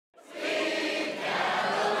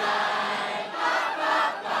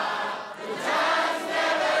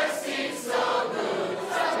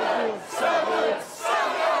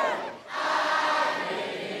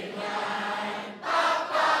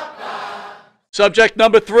Subject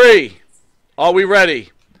number 3. Are we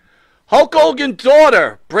ready? Hulk Hogan's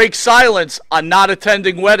daughter breaks silence on not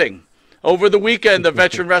attending wedding. Over the weekend, the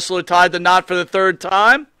veteran wrestler tied the knot for the third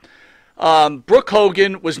time. Brooke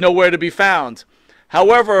Hogan was nowhere to be found.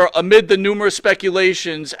 However, amid the numerous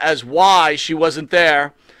speculations as why she wasn't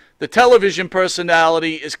there, the television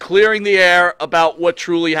personality is clearing the air about what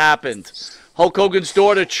truly happened. Hulk Hogan's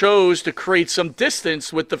daughter chose to create some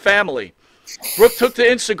distance with the family. Brooke took to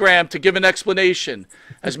Instagram to give an explanation.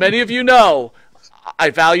 As many of you know, I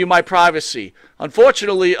value my privacy.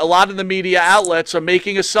 Unfortunately, a lot of the media outlets are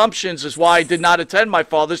making assumptions as why I did not attend my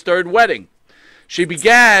father's third wedding. She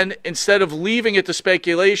began, instead of leaving it to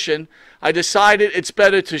speculation, I decided it's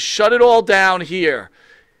better to shut it all down here.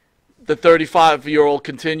 The 35-year-old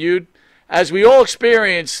continued. As we all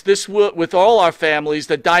experience this with all our families,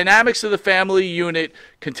 the dynamics of the family unit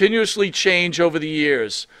continuously change over the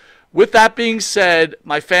years. With that being said,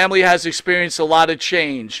 my family has experienced a lot of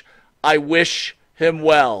change. I wish him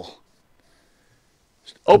well.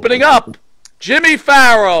 Opening up, Jimmy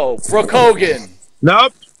Farrow, Brooke Hogan.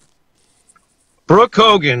 Nope. Brooke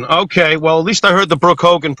Hogan. Okay, well, at least I heard the Brooke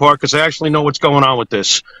Hogan part because I actually know what's going on with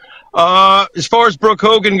this. As far as Brooke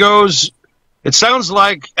Hogan goes, it sounds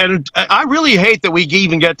like, and I really hate that we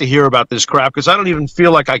even get to hear about this crap because I don't even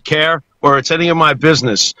feel like I care or it's any of my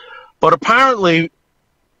business. But apparently,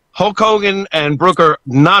 Hulk Hogan and Brooke are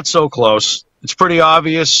not so close. It's pretty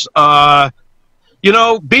obvious. You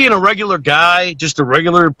know, being a regular guy, just a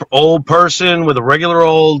regular old person with a regular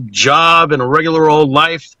old job and a regular old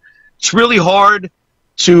life, it's really hard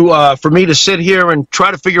to for me to sit here and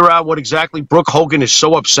try to figure out what exactly Brooke Hogan is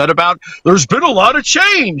so upset about. There's been a lot of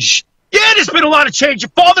change. Yeah, there's been a lot of change. Your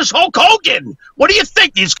father's Hulk Hogan. What do you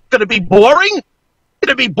think? He's going to be boring?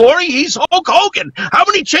 To be boring? He's Hulk Hogan. How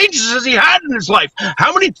many changes has he had in his life?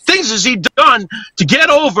 How many things has he done to get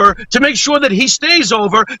over, to make sure that he stays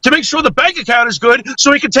over, to make sure the bank account is good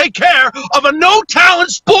so he can take care of a no-talent,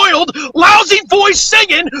 spoiled, lousy voice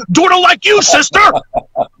singing daughter like you, sister?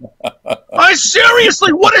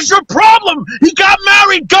 Seriously, what is your problem? He got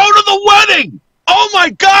married. Go to the wedding. Oh, my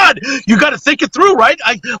God. You got to think it through, right?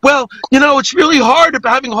 Well, you know, it's really hard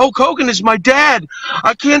having Hulk Hogan as my dad.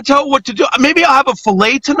 I can't tell what to do. Maybe I'll have a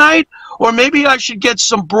filet tonight, or maybe I should get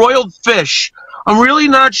some broiled fish. I'm really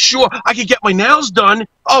not sure. I could get my nails done.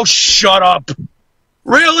 Oh, shut up.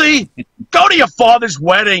 Really? Go to your father's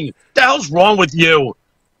wedding. What the hell's wrong with you?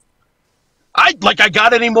 I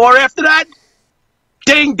got any more after that?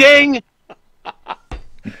 Ding, ding.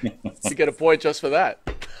 You get a point just for that.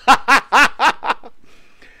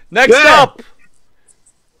 Next up,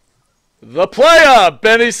 the player,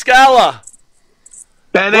 Benny Scala.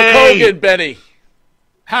 Benny. Brooke Hogan, Benny.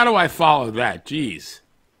 How do I follow that? Jeez.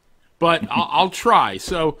 But I'll try.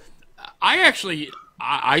 So I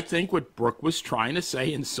think what Brooke was trying to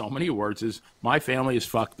say in so many words is my family is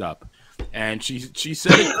fucked up. And she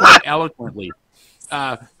said it quite eloquently.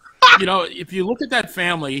 You know, if you look at that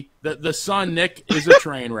family, the son, Nick, is a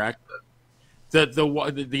train wreck.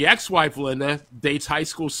 The ex-wife, Linda, dates high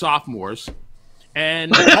school sophomores. And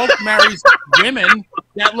Hulk marries women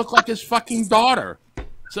that look like his fucking daughter.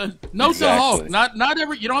 So note to Hulk, not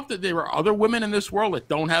every, you don't have to, there are other women in this world that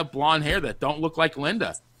don't have blonde hair that don't look like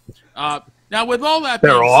Linda. Now, with all that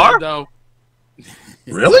being said, though.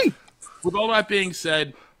 Really? With all that being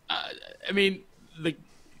said, I mean,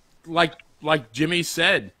 like Jimmy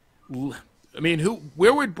said, I mean,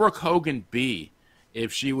 where would Brooke Hogan be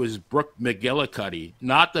if she was Brooke McGillicuddy,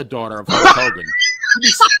 not the daughter of Hulk Hogan?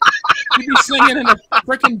 She'd be singing in a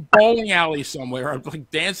freaking bowling alley somewhere, or like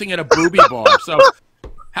dancing at a booby bar. So,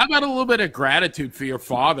 how about a little bit of gratitude for your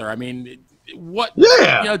father? I mean, what?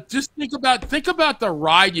 Yeah. You know, just think about the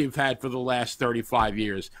ride you've had for the last 35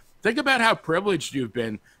 years. Think about how privileged you've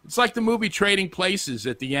been. It's like the movie Trading Places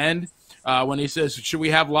at the end when he says, "Should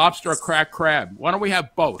we have lobster or cracked crab? Why don't we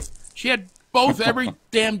have both?" She had both every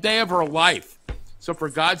damn day of her life. So for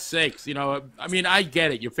God's sakes, you know, I mean, I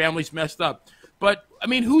get it. Your family's messed up. But, I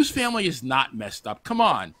mean, whose family is not messed up? Come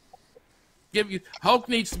on. Hulk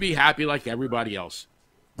needs to be happy like everybody else.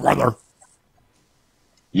 Brother.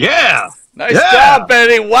 Yeah. Nice job,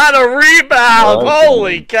 Benny. What a rebound.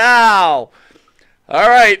 Holy cow. All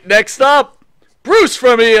right, next up, Bruce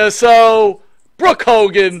from ESO, Brooke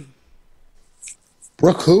Hogan.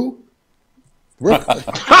 Brooke who? Brooke.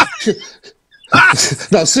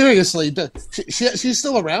 No, seriously, she's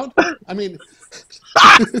still around? I mean,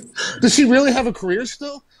 does she really have a career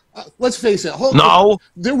still? Let's face it. No.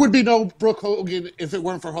 There would be no Brooke Hogan if it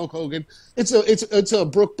weren't for Hulk Hogan. It's a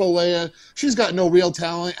Brooke Bolea. She's got no real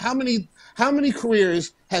talent. How many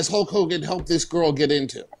careers has Hulk Hogan helped this girl get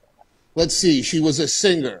into? Let's see. She was a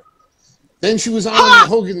singer. Then she was on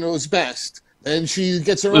Hogan Knows Best. Then she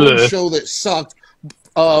gets her own show that sucked.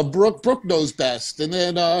 Brooke Knows Best. And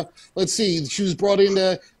then, let's see, she was brought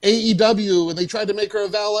into AEW, and they tried to make her a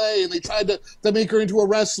valet, and they tried to make her into a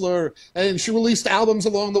wrestler, and she released albums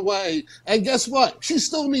along the way. And guess what? She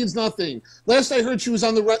still means nothing. Last I heard, she was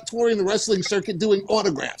on the touring the wrestling circuit doing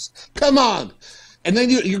autographs. Come on. And then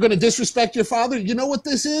you're going to disrespect your father? You know what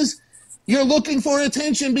this is? You're looking for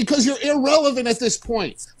attention because you're irrelevant at this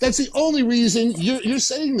point. That's the only reason you're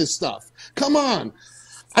saying this stuff. Come on.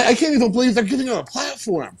 I can't even believe they're giving her a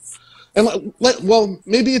platform. And well,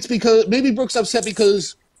 maybe it's because Brooke's upset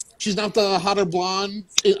because she's not the hotter blonde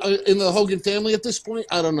in the Hogan family at this point.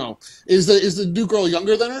 I don't know. Is the new girl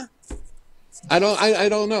younger than her? I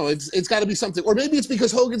don't know. It's got to be something. Or maybe it's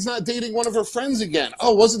because Hogan's not dating one of her friends again.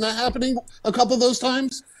 Oh, wasn't that happening a couple of those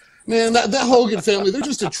times? Man, that Hogan family, they're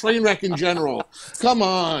just a train wreck in general. Come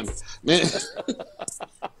on, man.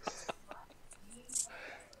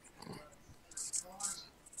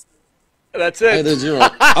 That's it. I had a 0.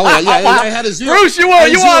 Oh, yeah, I had a 0. Bruce, you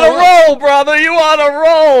on a roll, brother. You on a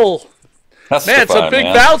roll. Man, some big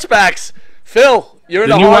bounce backs. Phil, you're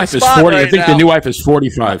in a hard spot right now. I think the new wife is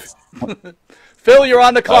 45. Phil, you're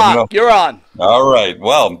on the clock. You're on. All right.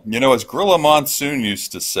 Well, as Gorilla Monsoon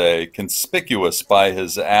used to say, conspicuous by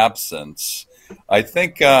his absence. I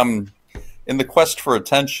think in the quest for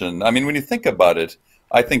attention, I mean, when you think about it,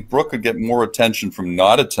 I think Brooke could get more attention from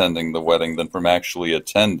not attending the wedding than from actually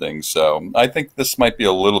attending. So I think this might be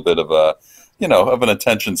a little bit of a, of an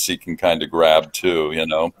attention-seeking kind of grab too,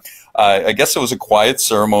 I guess it was a quiet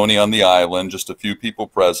ceremony on the island, just a few people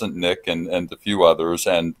present, Nick and a few others,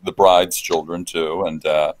 and the bride's children too, and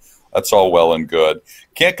that's all well and good.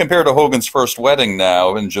 Can't compare to Hogan's first wedding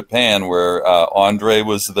now in Japan, where Andre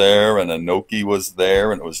was there and Inoki was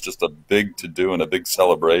there, and it was just a big to-do and a big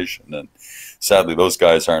celebration. And sadly, those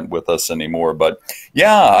guys aren't with us anymore. But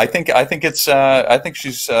yeah, I think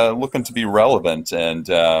she's looking to be relevant, and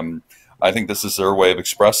I think this is their way of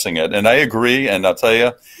expressing it. And I agree. And I'll tell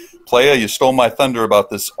you, Playa, you stole my thunder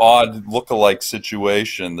about this odd look-alike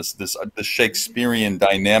situation, this Shakespearean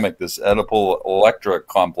dynamic, this Oedipal Electra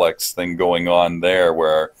complex thing going on there,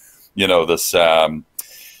 where this Valley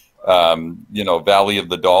of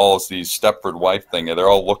the Dolls, the Stepford wife thing, they're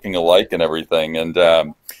all looking alike and everything. And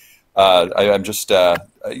I'm just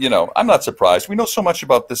I'm not surprised. We know so much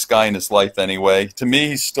about this guy in his life anyway. To me,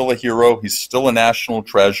 he's still a hero. He's still a national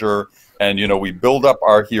treasure. And we build up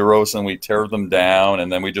our heroes and we tear them down,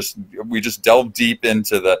 and then we just delve deep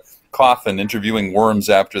into the coffin, interviewing worms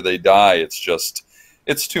after they die.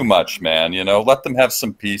 It's too much, man. Let them have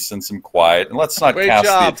some peace and some quiet, and let's not cast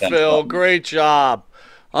the attention. Great job, Phil. Great job.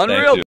 Unreal.